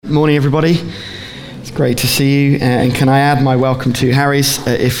Morning, everybody. It's great to see you. And can I add my welcome to Harry's?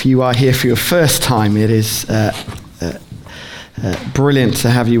 If you are here for your first time, it is brilliant to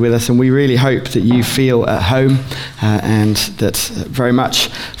have you with us, and we really hope that you feel at home and that very much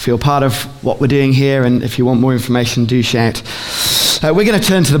feel part of what we're doing here. And if you want more information, do shout. We're going to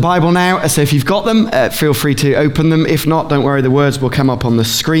turn to the Bible now, so if you've got them, feel free to open them. If not, don't worry, the words will come up on the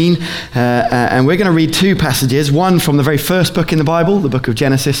screen. And we're going to read two passages, one from the very first book in the Bible, the book of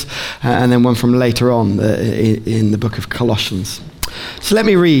Genesis, and then one from later on in the book of Colossians. So let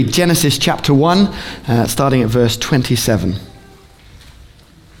me read Genesis chapter 1, starting at verse 27.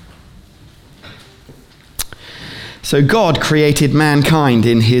 So God created mankind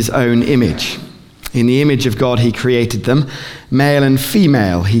in his own image. In the image of God he created them. Male and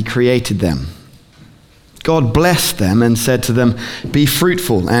female he created them. God blessed them and said to them, "Be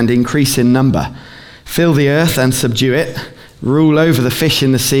fruitful and increase in number. Fill the earth and subdue it. Rule over the fish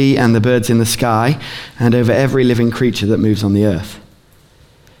in the sea and the birds in the sky, and over every living creature that moves on the earth."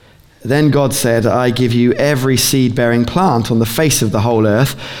 Then God said, "I give you every seed-bearing plant on the face of the whole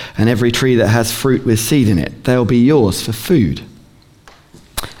earth, and every tree that has fruit with seed in it. They'll be yours for food.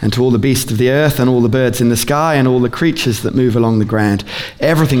 And to all the beasts of the earth, and all the birds in the sky, and all the creatures that move along the ground,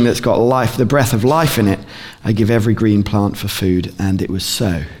 everything that's got life, the breath of life in it, I give every green plant for food." And it was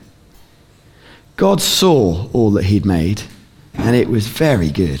so. God saw all that he'd made, and it was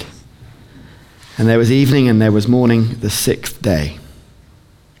very good. And there was evening and there was morning, the sixth day.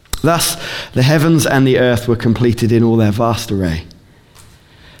 Thus the heavens and the earth were completed in all their vast array.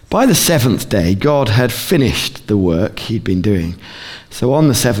 By the seventh day, God had finished the work he'd been doing. So on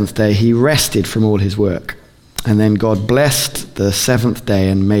the seventh day, he rested from all his work. And then God blessed the seventh day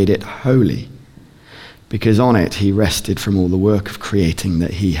and made it holy, because on it he rested from all the work of creating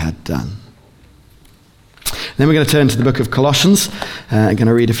that he had done. Then we're going to turn to the book of Colossians. I'm going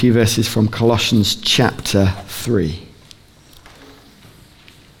to read a few verses from Colossians chapter 3.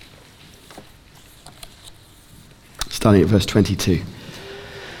 Starting at verse 22.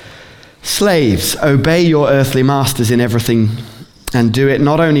 "Slaves, obey your earthly masters in everything, and do it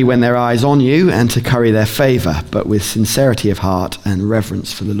not only when their eyes on you and to curry their favor, but with sincerity of heart and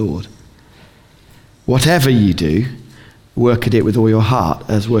reverence for the Lord. Whatever you do, work at it with all your heart,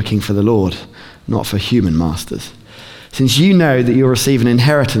 as working for the Lord, not for human masters, since you know that you'll receive an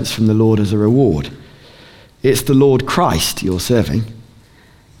inheritance from the Lord as a reward. It's the Lord Christ you're serving.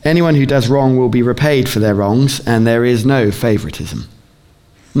 Anyone who does wrong will be repaid for their wrongs, and there is no favoritism.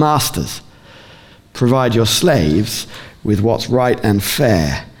 Masters, provide your slaves with what's right and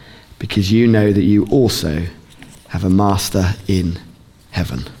fair, because you know that you also have a master in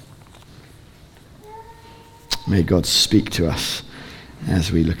heaven." May God speak to us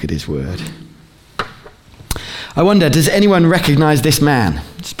as we look at his word. I wonder, does anyone recognize this man?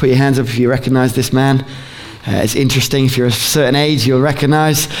 Just put your hands up if you recognize this man. It's interesting, if you're a certain age, you'll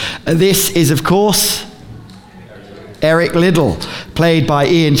recognize. This is, of course, Eric Liddell, played by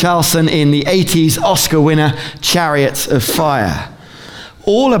Ian Charleson in the 80s Oscar winner Chariots of Fire.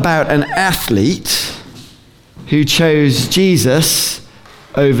 All about an athlete who chose Jesus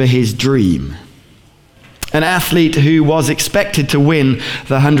over his dream. An athlete who was expected to win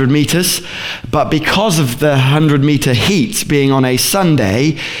the 100 meters, but because of the 100-meter heat being on a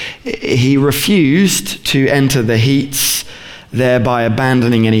Sunday, he refused to enter the heats, thereby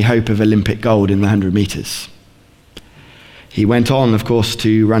abandoning any hope of Olympic gold in the 100 meters. He went on, of course,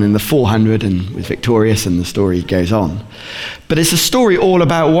 to run in the 400 and was victorious, and the story goes on. But it's a story all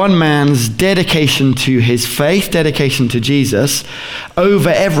about one man's dedication to his faith, dedication to Jesus, over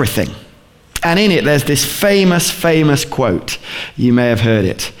everything. And in it, there's this famous quote. You may have heard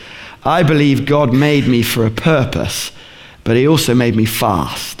it. "I believe God made me for a purpose, but he also made me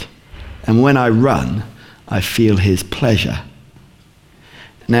fast. And when I run, I feel his pleasure."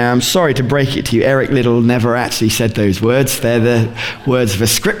 Now, I'm sorry to break it to you, Eric Liddell never actually said those words. They're the words of a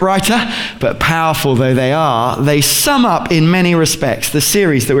scriptwriter, but powerful though they are, they sum up in many respects the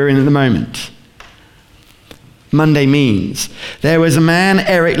series that we're in at the moment. Monday means there was a man,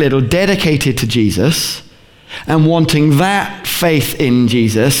 Eric Liddell, dedicated to Jesus and wanting that faith in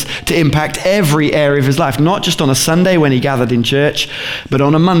Jesus to impact every area of his life, not just on a Sunday when he gathered in church, but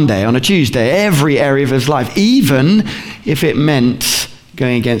on a Monday, on a Tuesday, every area of his life, even if it meant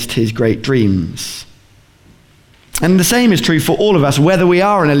going against his great dreams. And the same is true for all of us, whether we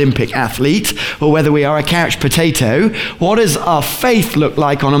are an Olympic athlete or whether we are a couch potato. What does our faith look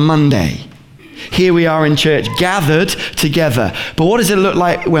like on a Monday? Here we are in church, gathered together. But what does it look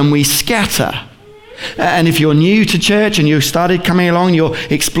like when we scatter? And if you're new to church and you started coming along, you're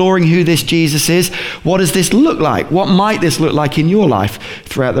exploring who this Jesus is, what does this look like? What might this look like in your life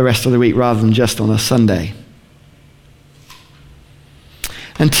throughout the rest of the week rather than just on a Sunday?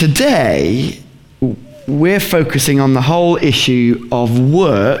 And today, we're focusing on the whole issue of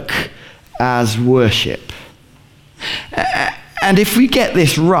work as worship. And if we get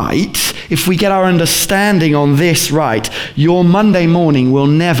this right, if we get our understanding on this right, your Monday morning will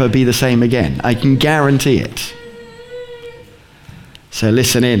never be the same again. I can guarantee it. So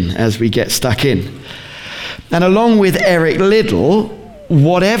listen in as we get stuck in. And along with Eric Liddell,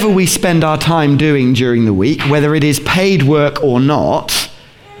 whatever we spend our time doing during the week, whether it is paid work or not,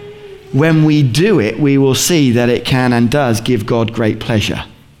 when we do it, we will see that it can and does give God great pleasure.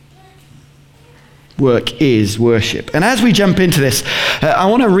 Work is worship. And as we jump into this, I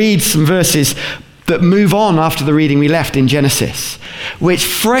want to read some verses that move on after the reading we left in Genesis, which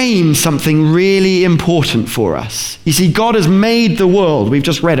frame something really important for us. You see, God has made the world. We've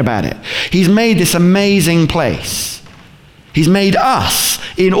just read about it. He's made this amazing place. He's made us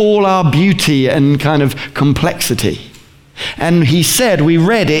in all our beauty and kind of complexity. And he said, we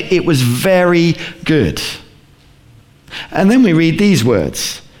read it, it was very good. And then we read these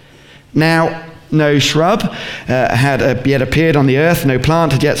words. Now, no shrub had yet appeared on the earth, no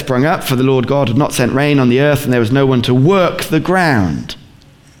plant had yet sprung up, for the Lord God had not sent rain on the earth, and there was no one to work the ground.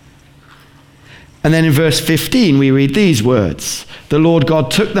 And then in verse 15 we read these words. The Lord God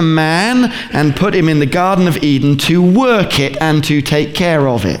took the man and put him in the Garden of Eden to work it and to take care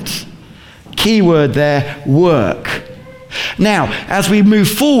of it. Key word there, work. Now, as we move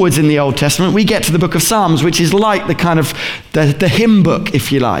forwards in the Old Testament, we get to the book of Psalms, which is like the kind of the hymn book,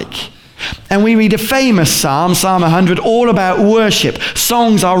 if you like. And we read a famous psalm, Psalm 100, all about worship.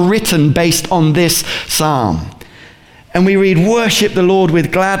 Songs are written based on this psalm. And we read, worship the Lord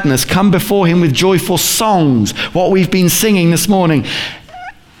with gladness, come before him with joyful songs, what we've been singing this morning.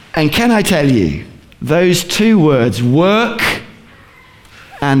 And can I tell you, those two words, work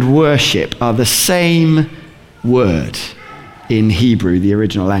and worship, are the same word in Hebrew, the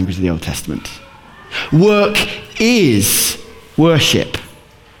original language of the Old Testament. Work is worship.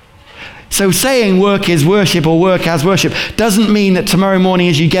 So saying work is worship or work as worship doesn't mean that tomorrow morning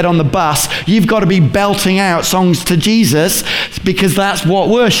as you get on the bus, you've got to be belting out songs to Jesus, because that's what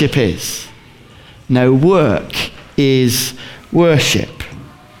worship is. No, work is worship.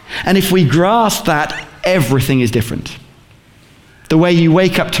 And if we grasp that, everything is different. The way you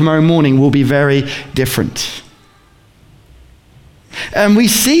wake up tomorrow morning will be very different. And we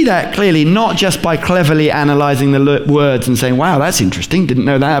see that clearly, not just by cleverly analyzing the words and saying, wow, that's interesting, didn't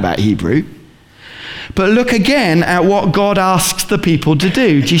know that about Hebrew. But look again at what God asks the people to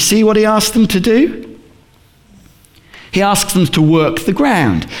do. Do you see what he asks them to do? He asks them to work the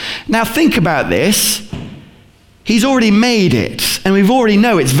ground. Now think about this. He's already made it, and we already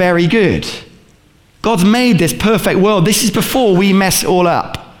know it's very good. God's made this perfect world. This is before we mess it all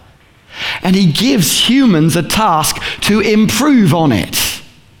up. And he gives humans a task to improve on it.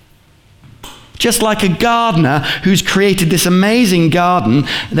 Just like a gardener who's created this amazing garden,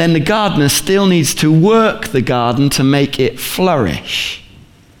 then the gardener still needs to work the garden to make it flourish.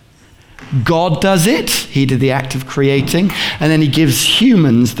 God does it. He did the act of creating. And then he gives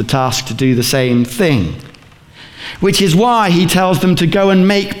humans the task to do the same thing. Which is why he tells them to go and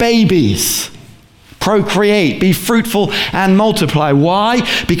make babies. Procreate, be fruitful and multiply. Why?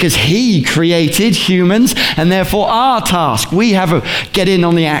 Because he created humans, and therefore our task, we have to get in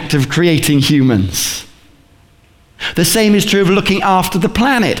on the act of creating humans. The same is true of looking after the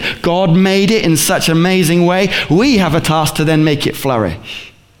planet. God made it in such an amazing way. We have a task to then make it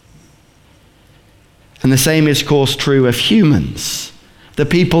flourish. And the same is, of course, true of humans. The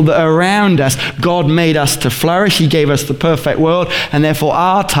people that are around us, God made us to flourish. He gave us the perfect world. And therefore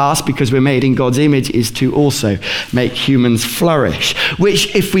our task, because we're made in God's image, is to also make humans flourish.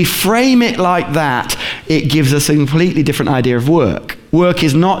 Which, if we frame it like that, it gives us a completely different idea of work. Work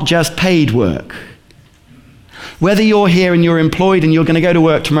is not just paid work. Whether you're here and you're employed and you're going to go to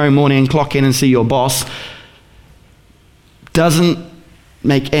work tomorrow morning and clock in and see your boss, doesn't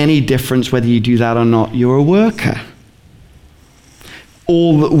make any difference whether you do that or not. You're a worker.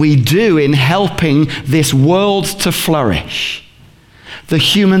 All that we do in helping this world to flourish, the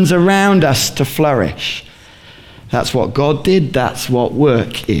humans around us to flourish, that's what God did, that's what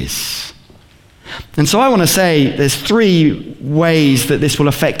work is. And so I want to say there's 3 ways that this will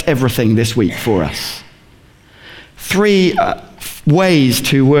affect everything this week for us. 3 ways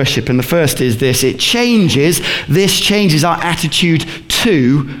to worship, and the first is this: this changes our attitude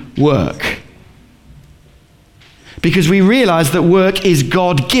to work. Because we realize that work is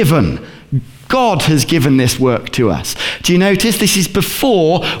God-given. God has given this work to us. Do you notice? This is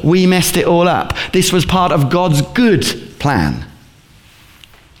before we messed it all up. This was part of God's good plan,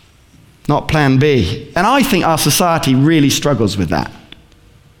 not plan B. And I think our society really struggles with that.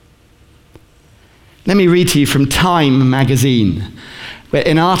 Let me read to you from Time magazine,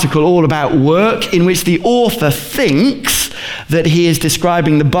 an article all about work in which the author thinks that he is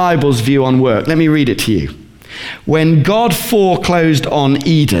describing the Bible's view on work. Let me read it to you. When God foreclosed on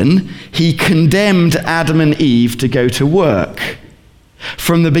Eden, he condemned Adam and Eve to go to work.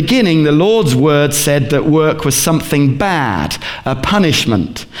 From the beginning, the Lord's word said that work was something bad, a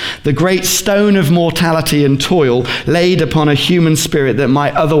punishment, the great stone of mortality and toil laid upon a human spirit that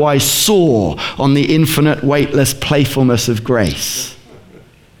might otherwise soar on the infinite, weightless playfulness of grace.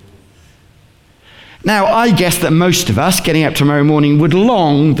 Now, I guess that most of us, getting up tomorrow morning, would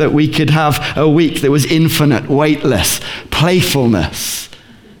long that we could have a week that was infinite, weightless, playfulness.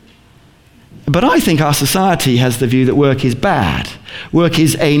 But I think our society has the view that work is bad. Work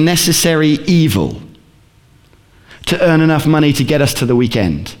is a necessary evil to earn enough money to get us to the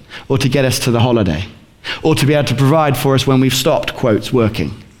weekend, or to get us to the holiday, or to be able to provide for us when we've stopped, quotes,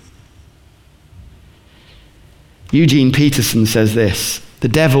 working. Eugene Peterson says this: the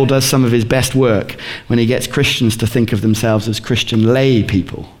devil does some of his best work when he gets Christians to think of themselves as Christian lay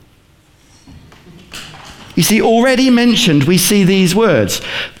people. You see, already mentioned, we see these words.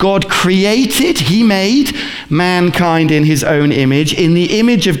 God created, he made mankind in his own image. In the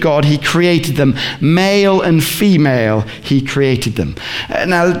image of God, he created them. Male and female, he created them.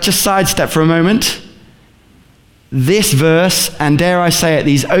 Now, just sidestep for a moment. This verse, and dare I say it,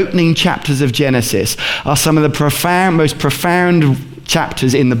 these opening chapters of Genesis are some of the most profound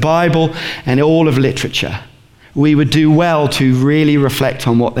chapters in the Bible and all of literature. We would do well to really reflect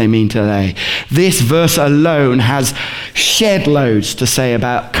on what they mean today. This verse alone has shed loads to say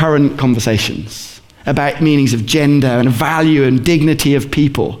about current conversations, about meanings of gender and value and dignity of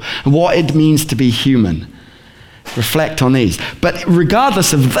people, and what it means to be human. Reflect on these. But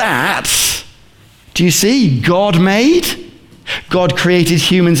regardless of that, do you see? God made. God created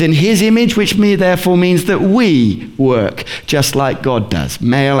humans in his image, which therefore means that we work just like God does,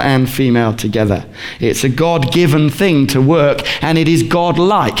 male and female together. It's a God-given thing to work, and it is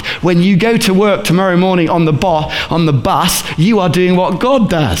God-like. When you go to work tomorrow morning on the bus, you are doing what God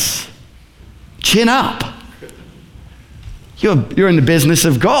does. Chin up. You're in the business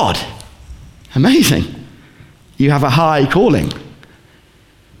of God. Amazing. You have a high calling.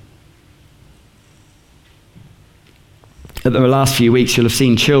 At the last few weeks, you'll have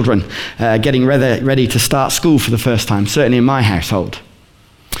seen children getting ready to start school for the first time, certainly in my household.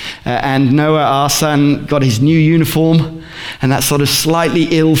 And Noah, our son, got his new uniform, and that sort of slightly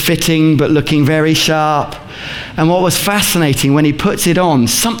ill-fitting but looking very sharp. And what was fascinating, when he puts it on,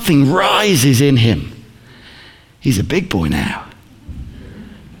 something rises in him. He's a big boy now.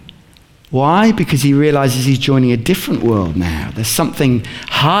 Why? Because he realizes he's joining a different world now. There's something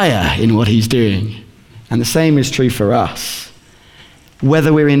higher in what he's doing. And the same is true for us.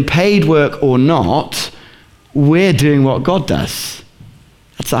 Whether we're in paid work or not, we're doing what God does.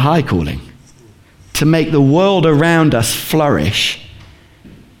 That's a high calling. To make the world around us flourish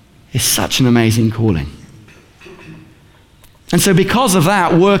is such an amazing calling. And so because of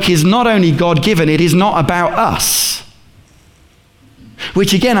that, work is not only God-given, it is not about us.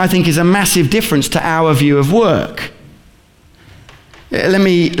 Which again, I think is a massive difference to our view of work. Let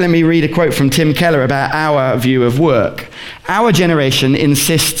me read a quote from Tim Keller about our view of work. Our generation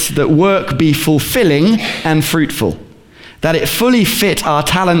insists that work be fulfilling and fruitful, that it fully fit our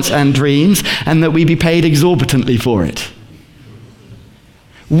talents and dreams, and that we be paid exorbitantly for it.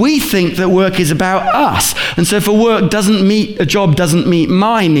 We think that work is about us, and so if a job doesn't meet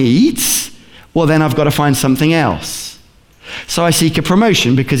my needs, well then I've got to find something else. So I seek a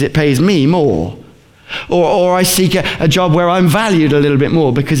promotion because it pays me more. Or I seek a job where I'm valued a little bit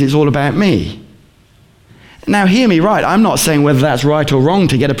more because it's all about me. Now hear me right, I'm not saying whether that's right or wrong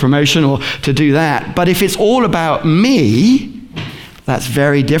to get a promotion or to do that, but if it's all about me, that's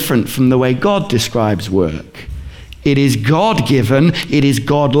very different from the way God describes work. It is God-given, it is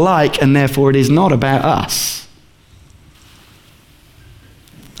God-like, and therefore it is not about us.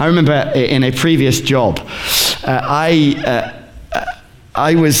 I remember in a previous job,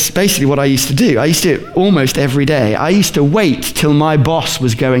 I was basically what I used to do. I used to do it almost every day. I used to wait till my boss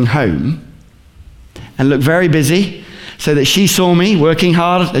was going home and look very busy so that she saw me working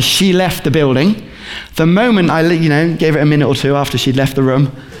hard as she left the building. The moment I gave it a minute or two after she'd left the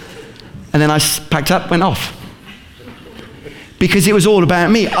room, and then I packed up, went off. because it was all about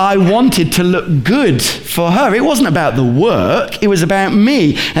me. I wanted to look good for her. It wasn't about the work, it was about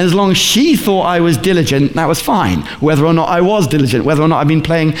me. And as long as she thought I was diligent, that was fine. Whether or not I was diligent, whether or not I've been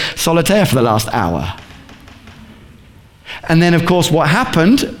playing solitaire for the last hour. And then, of course, what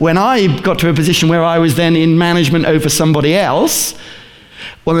happened when I got to a position where I was then in management over somebody else,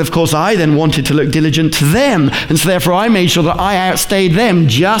 well, of course, I then wanted to look diligent to them. And so therefore, I made sure that I outstayed them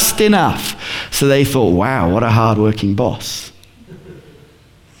just enough. So they thought, wow, what a hard-working boss.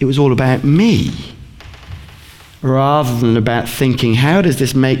 It was all about me, rather than about thinking, how does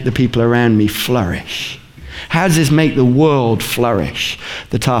this make the people around me flourish? How does this make the world flourish?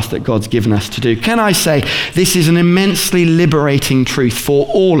 The task that God's given us to do. Can I say, this is an immensely liberating truth for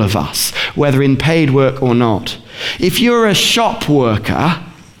all of us, whether in paid work or not. If you're a shop worker,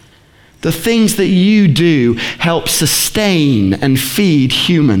 the things that you do help sustain and feed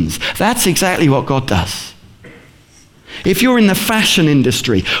humans. That's exactly what God does. If you're in the fashion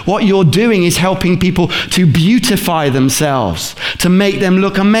industry, what you're doing is helping people to beautify themselves, to make them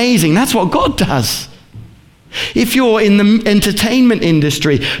look amazing. That's what God does. If you're in the entertainment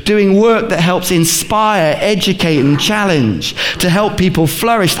industry, doing work that helps inspire, educate, and challenge, to help people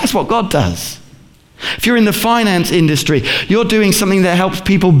flourish, that's what God does. If you're in the finance industry, you're doing something that helps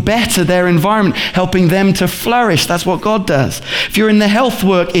people better their environment, helping them to flourish. That's what God does. If you're in the health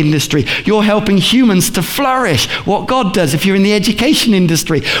work industry, you're helping humans to flourish. What God does. If you're in the education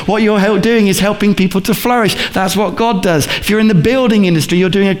industry, what you're doing is helping people to flourish. That's what God does. If you're in the building industry, you're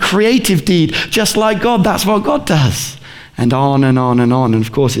doing a creative deed just like God. That's what God does. And on and on and on. And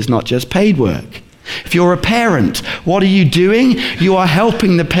of course, it's not just paid work. If you're a parent, what are you doing? You are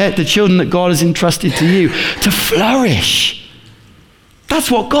helping the children that God has entrusted to you to flourish. That's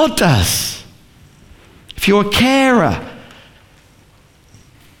what God does. If you're a carer,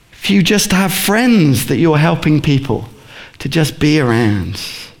 if you just have friends that you're helping people to just be around.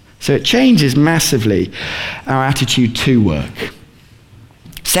 So it changes massively our attitude to work.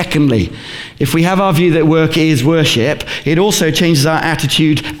 Secondly, if we have our view that work is worship, it also changes our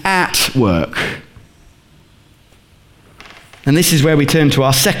attitude at work. And this is where we turn to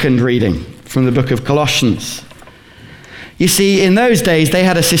our second reading from the book of Colossians. You see, in those days, they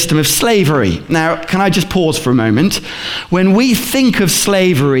had a system of slavery. Now, can I just pause for a moment? When we think of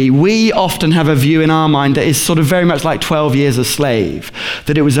slavery, we often have a view in our mind that is sort of very much like 12 Years a Slave,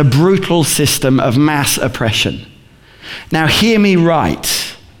 that it was a brutal system of mass oppression. Now, hear me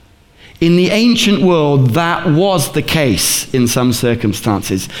right. In the ancient world, that was the case in some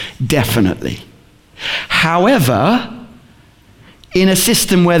circumstances, definitely. However, in a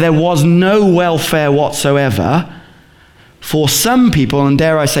system where there was no welfare whatsoever, for some people, and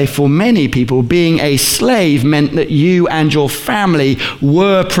dare I say for many people, being a slave meant that you and your family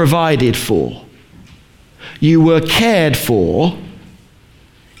were provided for. You were cared for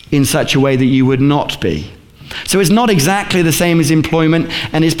in such a way that you would not be. So it's not exactly the same as employment,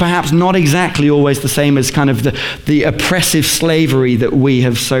 and it's perhaps not exactly always the same as kind of the oppressive slavery that we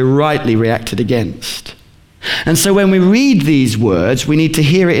have so rightly reacted against. And so when we read these words, we need to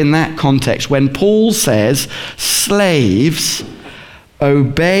hear it in that context. When Paul says, slaves,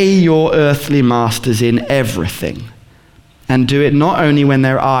 obey your earthly masters in everything, and do it not only when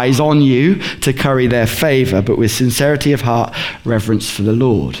their eyes on you to curry their favor, but with sincerity of heart, reverence for the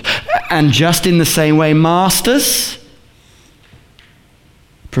Lord. And just in the same way, masters,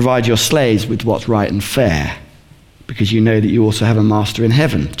 provide your slaves with what's right and fair, because you know that you also have a master in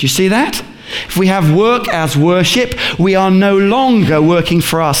heaven. Do you see that? If we have work as worship, we are no longer working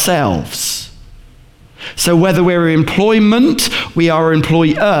for ourselves. So whether we're in employment, we are an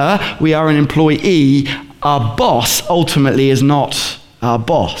employer, we are an employee, our boss ultimately is not our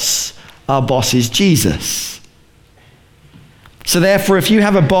boss. Our boss is Jesus. So therefore, if you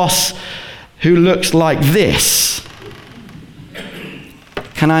have a boss who looks like this,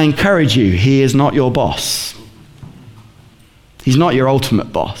 can I encourage you, he is not your boss. He's not your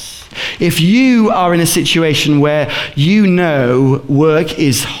ultimate boss. If you are in a situation where you know work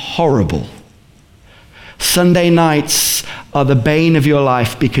is horrible, Sunday nights are the bane of your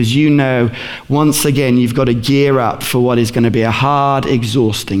life because you know once again you've got to gear up for what is going to be a hard,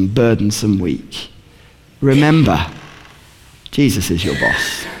 exhausting, burdensome week. Remember, Jesus is your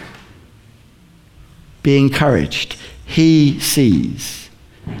boss. Be encouraged. He sees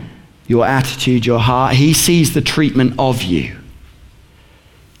your attitude, your heart. He sees the treatment of you,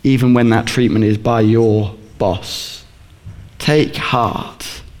 even when that treatment is by your boss. Take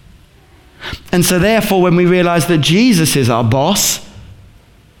heart. And so therefore, when we realize that Jesus is our boss,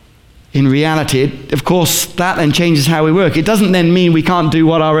 In reality, of course, that then changes how we work. It doesn't then mean we can't do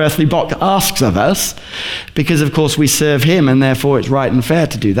what our earthly boss asks of us, because of course we serve him, and therefore it's right and fair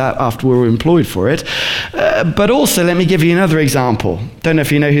to do that after we're employed for it. But also, let me give you another example. Don't know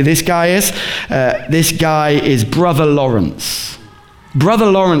if you know who this guy is. This guy is Brother Lawrence. Brother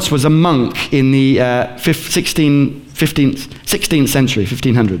Lawrence was a monk in the 16th century,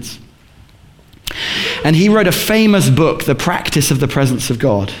 1500s. And he wrote a famous book, The Practice of the Presence of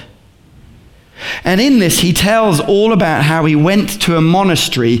God. And in this, he tells all about how he went to a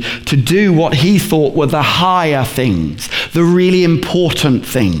monastery to do what he thought were the higher things, the really important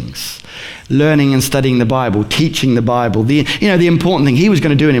things. Learning and studying the Bible, teaching the Bible, the important thing. He was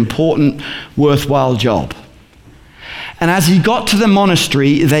going to do an important, worthwhile job. And as he got to the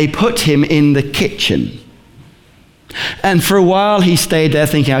monastery, they put him in the kitchen. And for a while, he stayed there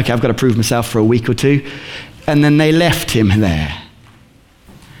thinking, okay, I've got to prove myself for a week or two. And then they left him there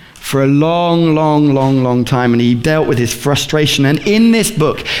for a long time, and he dealt with his frustration. And in this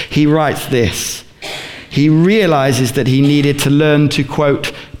book, he writes this. He realizes that he needed to learn to,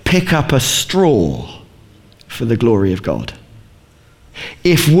 quote, pick up a straw for the glory of God.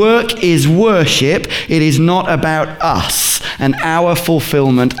 If work is worship, it is not about us and our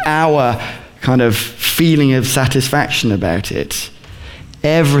fulfillment, our kind of feeling of satisfaction about it.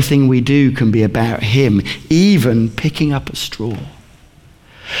 Everything we do can be about him, even picking up a straw.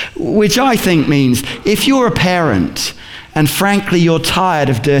 Which I think means if you're a parent and frankly you're tired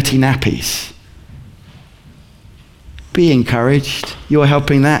of dirty nappies, be encouraged. You're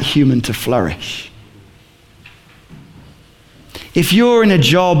helping that human to flourish. If you're in a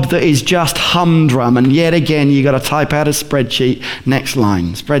job that is just humdrum and yet again you got to type out a spreadsheet, next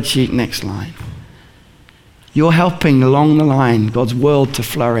line, spreadsheet, next line. You're helping along the line God's world to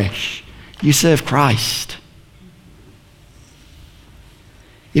flourish. You serve Christ.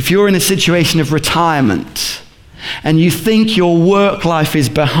 If you're in a situation of retirement and you think your work life is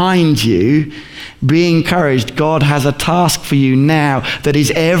behind you, be encouraged. God has a task for you now that is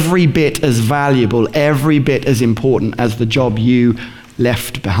every bit as valuable, every bit as important as the job you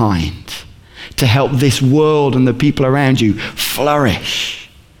left behind, to help this world and the people around you flourish.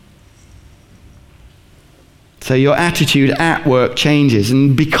 So your attitude at work changes.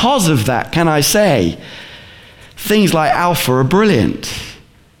 And because of that, can I say, things like Alpha are brilliant.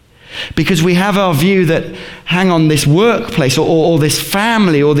 Because we have our view that, hang on, this workplace or this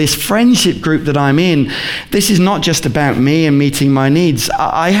family or this friendship group that I'm in, this is not just about me and meeting my needs.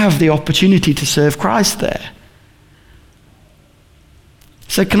 I have the opportunity to serve Christ there.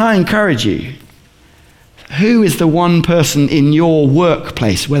 So can I encourage you? Who is the one person in your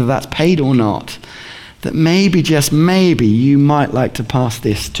workplace, whether that's paid or not, that maybe, just maybe, you might like to pass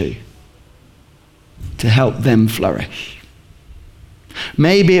this to help them flourish?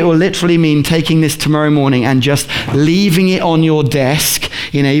 Maybe it will literally mean taking this tomorrow morning and just leaving it on your desk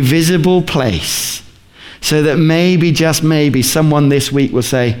in a visible place so that maybe, just maybe, someone this week will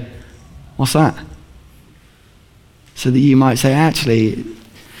say, what's that? So that you might say, actually,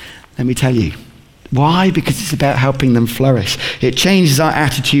 let me tell you. Why? Because it's about helping them flourish. It changes our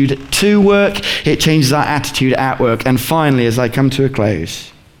attitude to work. It changes our attitude at work. And finally, as I come to a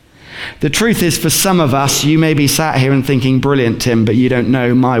close, the truth is, for some of us, you may be sat here and thinking, brilliant, Tim, but you don't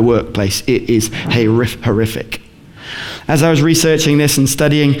know my workplace. It is horrific. As I was researching this and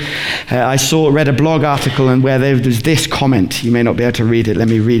studying, I read a blog article and where there was this comment. You may not be able to read it. Let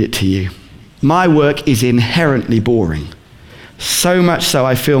me read it to you. My work is inherently boring. So much so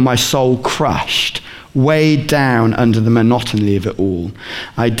I feel my soul crushed, weighed down under the monotony of it all.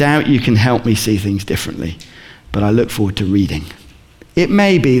 I doubt you can help me see things differently, but I look forward to reading. It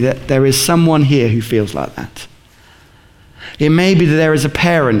may be that there is someone here who feels like that. It may be that there is a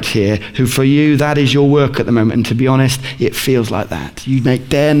parent here who, for you, that is your work at the moment. And to be honest, it feels like that. You may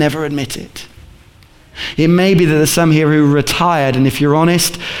dare never admit it. It may be that there's some here who are retired, and if you're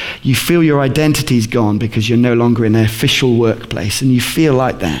honest, you feel your identity's gone because you're no longer in an official workplace, and you feel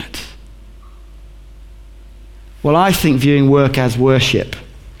like that. Well, I think viewing work as worship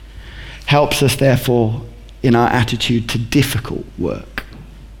helps us, therefore, in our attitude to difficult work.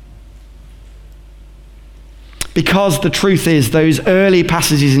 Because the truth is, those early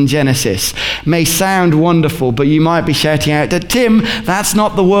passages in Genesis may sound wonderful, but you might be shouting out that, Tim, that's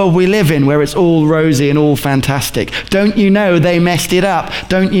not the world we live in, where it's all rosy and all fantastic. Don't you know they messed it up?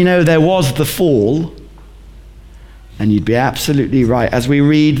 Don't you know there was the fall? And you'd be absolutely right. As we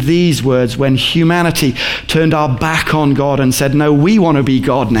read these words, when humanity turned our back on God and said, no, we want to be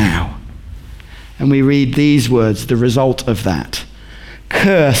God now. And we read these words, the result of that.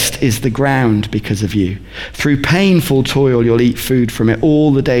 Cursed is the ground because of you. Through painful toil you'll eat food from it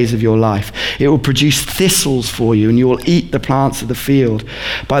all the days of your life. It will produce thistles for you, and you will eat the plants of the field.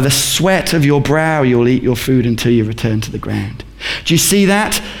 By the sweat of your brow you'll eat your food until you return to the ground. Do you see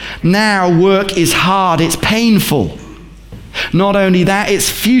that? Now work is hard, it's painful. Not only that, it's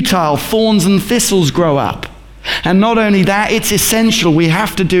futile. Thorns and thistles grow up. And not only that, it's essential. We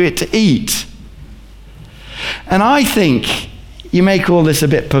have to do it to eat. And I think you may call this a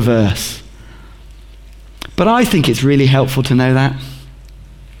bit perverse, but I think it's really helpful to know that.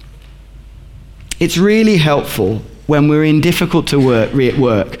 It's really helpful when we're in difficult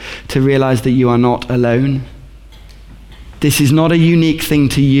work to realize that you are not alone. This is not a unique thing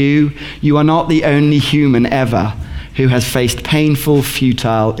to you. You are not the only human ever who has faced painful,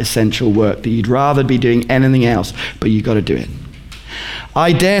 futile, essential work that you'd rather be doing anything else, but you've got to do it.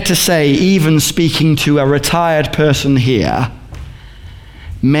 I dare to say, even speaking to a retired person here,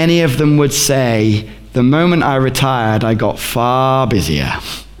 many of them would say, the moment I retired, I got far busier.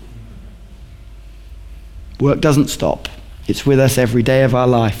 Work doesn't stop. It's with us every day of our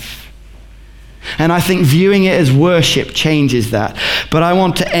life. And I think viewing it as worship changes that. But I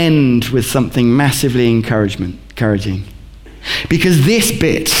want to end with something massively encouraging. Because this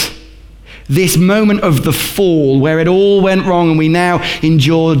bit, this moment of the fall where it all went wrong and we now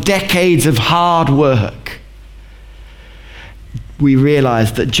endure decades of hard work, we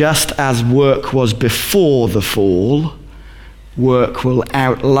realize that just as work was before the fall, work will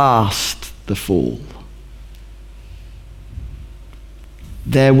outlast the fall.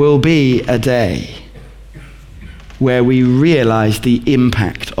 There will be a day where we realize the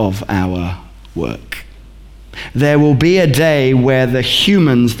impact of our work. There will be a day where the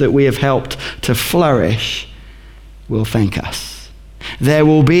humans that we have helped to flourish will thank us. There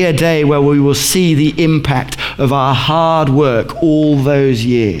will be a day where we will see the impact of our hard work all those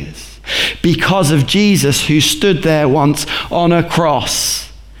years. Because of Jesus, who stood there once on a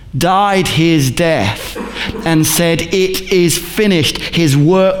cross, died his death, and said, "It is finished." His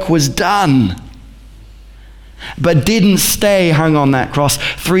work was done. But didn't stay hung on that cross.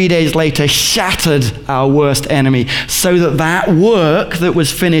 3 days later, shattered our worst enemy, so that that work that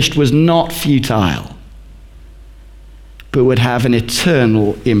was finished was not futile, but would have an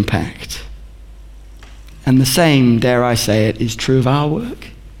eternal impact. And the same, dare I say it, is true of our work.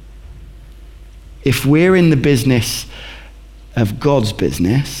 If we're in the business of God's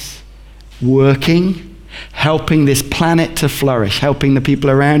business, working, helping this planet to flourish, helping the people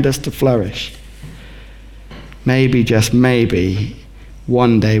around us to flourish, maybe, just maybe,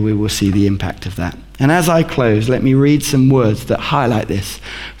 one day we will see the impact of that. And as I close, let me read some words that highlight this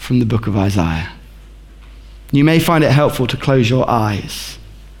from the book of Isaiah. You may find it helpful to close your eyes,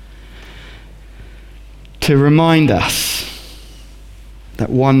 to remind us that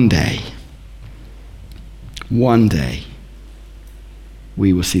one day,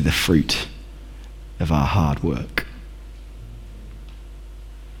 we will see the fruit of our hard work.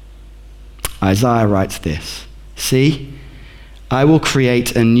 Isaiah writes this, "See, I will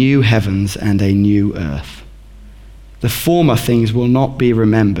create a new heavens and a new earth. The former things will not be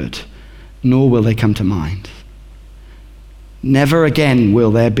remembered, nor will they come to mind. Never again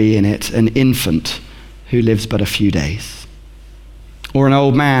will there be in it an infant who lives but a few days, or an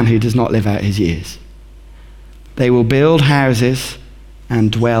old man who does not live out his years. They will build houses and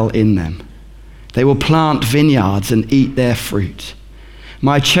dwell in them. They will plant vineyards and eat their fruit.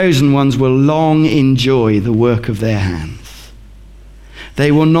 My chosen ones will long enjoy the work of their hands.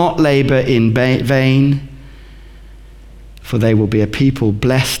 They will not labor in vain, for they will be a people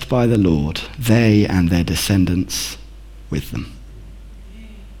blessed by the Lord, they and their descendants with them."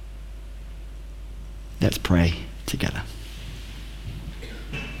 Let's pray together.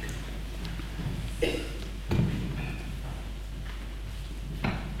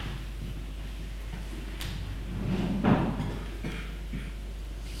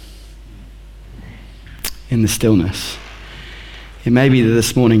 In the stillness, it may be that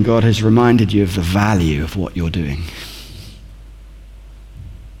this morning God has reminded you of the value of what you're doing.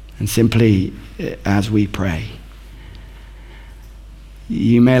 And simply, as we pray,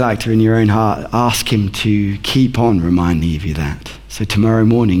 you may like to, in your own heart, ask him to keep on reminding you of that. So tomorrow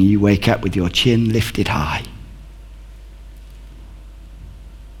morning you wake up with your chin lifted high.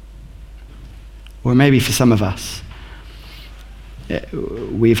 Or maybe for some of us,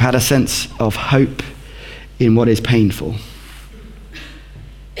 we've had a sense of hope in what is painful.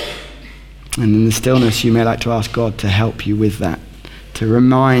 And in the stillness, you may like to ask God to help you with that, to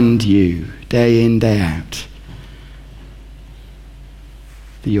remind you day in, day out,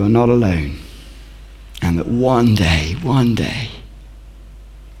 that you are not alone, and that one day,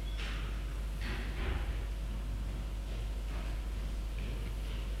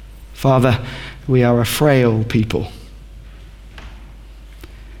 Father, we are a frail people.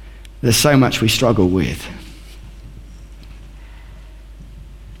 There's so much we struggle with.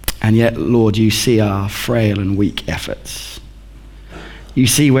 And yet, Lord, you see our frail and weak efforts. You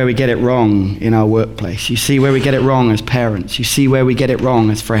see where we get it wrong in our workplace. You see where we get it wrong as parents. You see where we get it wrong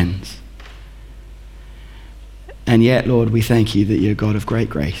as friends. And yet, Lord, we thank you that you're a God of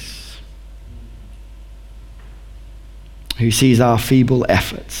great grace, who sees our feeble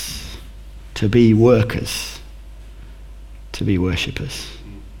efforts to be workers, to be worshippers.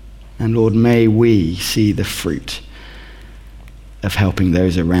 And Lord, may we see the fruit of helping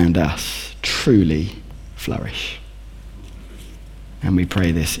those around us truly flourish. And we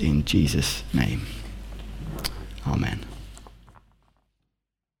pray this in Jesus' name. Amen.